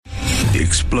The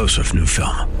explosive new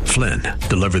film, Flynn,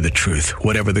 Deliver the Truth,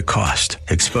 Whatever the Cost,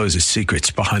 exposes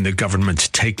secrets behind the government's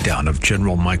takedown of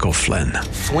General Michael Flynn.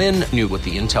 Flynn knew what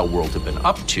the intel world had been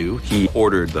up to. He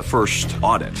ordered the first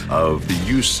audit of the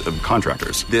use of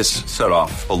contractors. This set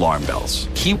off alarm bells.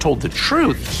 He told the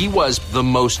truth. He was the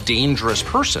most dangerous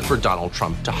person for Donald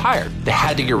Trump to hire. They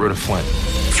had to get rid of Flynn.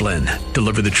 Flynn,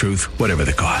 Deliver the Truth, Whatever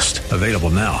the Cost. Available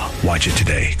now. Watch it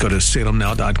today. Go to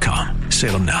salemnow.com.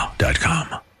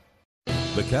 salemnow.com.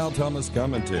 The Cal Thomas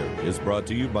Commentary is brought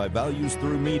to you by Values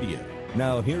Through Media.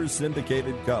 Now here's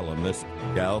syndicated columnist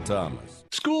Cal Thomas.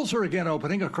 Schools are again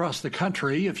opening across the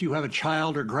country. If you have a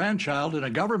child or grandchild in a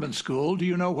government school, do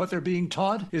you know what they're being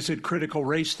taught? Is it critical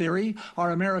race theory?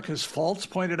 Are America's faults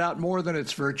pointed out more than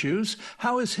its virtues?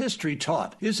 How is history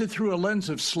taught? Is it through a lens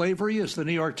of slavery, as the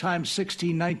New York Times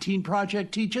 1619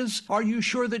 Project teaches? Are you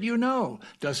sure that you know?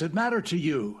 Does it matter to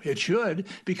you? It should,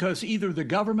 because either the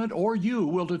government or you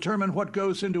will determine what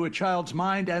goes into a child's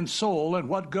mind and soul, and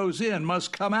what goes in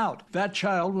must come out. That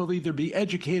child will either be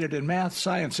educated in math,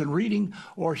 science, and reading,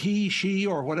 or he, she,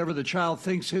 or whatever the child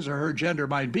thinks his or her gender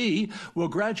might be, will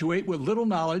graduate with little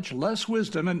knowledge, less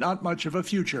wisdom, and not much of a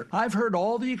future. I've heard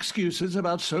all the excuses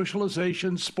about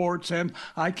socialization, sports, and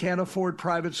I can't afford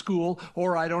private school,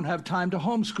 or I don't have time to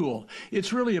homeschool.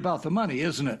 It's really about the money,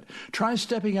 isn't it? Try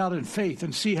stepping out in faith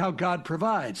and see how God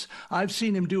provides. I've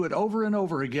seen him do it over and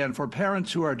over again for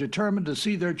parents who are determined to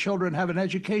see their children have an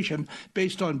education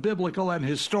based on biblical and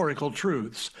historical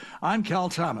truths. I'm Cal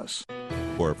Thomas.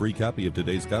 For a free copy of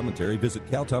today's commentary, visit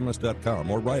calthomas.com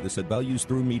or write us at Values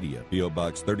Through Media, P.O.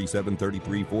 Box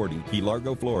 373340, Key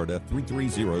Largo, Florida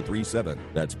 33037.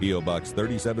 That's P.O. Box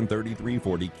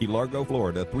 373340, Key Largo,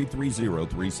 Florida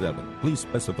 33037. Please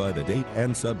specify the date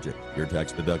and subject. Your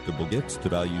tax-deductible gifts to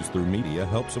Values Through Media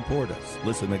help support us.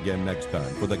 Listen again next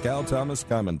time for the Cal Thomas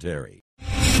Commentary.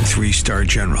 Three-star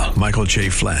General Michael J.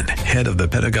 Flynn, head of the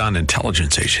Pentagon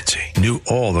Intelligence Agency, knew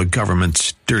all the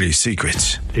government's dirty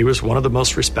secrets. He was one of the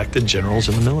most respected generals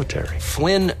in the military.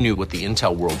 Flynn knew what the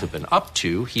intel world had been up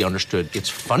to. He understood its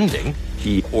funding.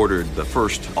 He ordered the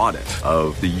first audit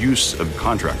of the use of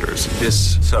contractors.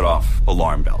 This set off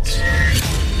alarm bells.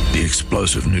 The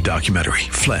explosive new documentary,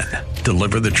 Flynn,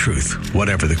 Deliver the Truth,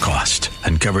 Whatever the Cost,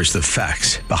 uncovers the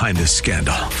facts behind this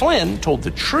scandal. Flynn told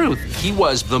the truth. He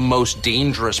was the most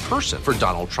dangerous person for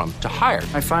Donald Trump to hire.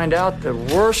 I find out the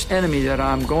worst enemy that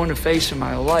I'm going to face in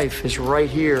my life is right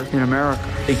here in America.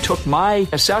 They took my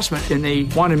assessment and they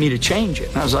wanted me to change it.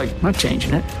 And I was like, I'm not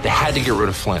changing it. They had to get rid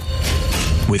of Flynn.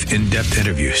 With in-depth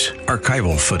interviews,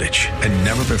 archival footage, and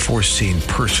never-before-seen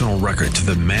personal records of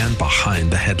the man behind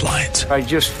the headlines. I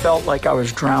just felt like I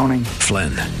was drowning.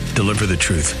 Flynn, Deliver the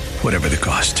Truth, Whatever the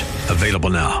Cost.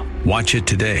 Available now. Watch it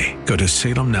today. Go to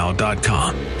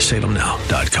salemnow.com.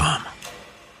 salemnow.com.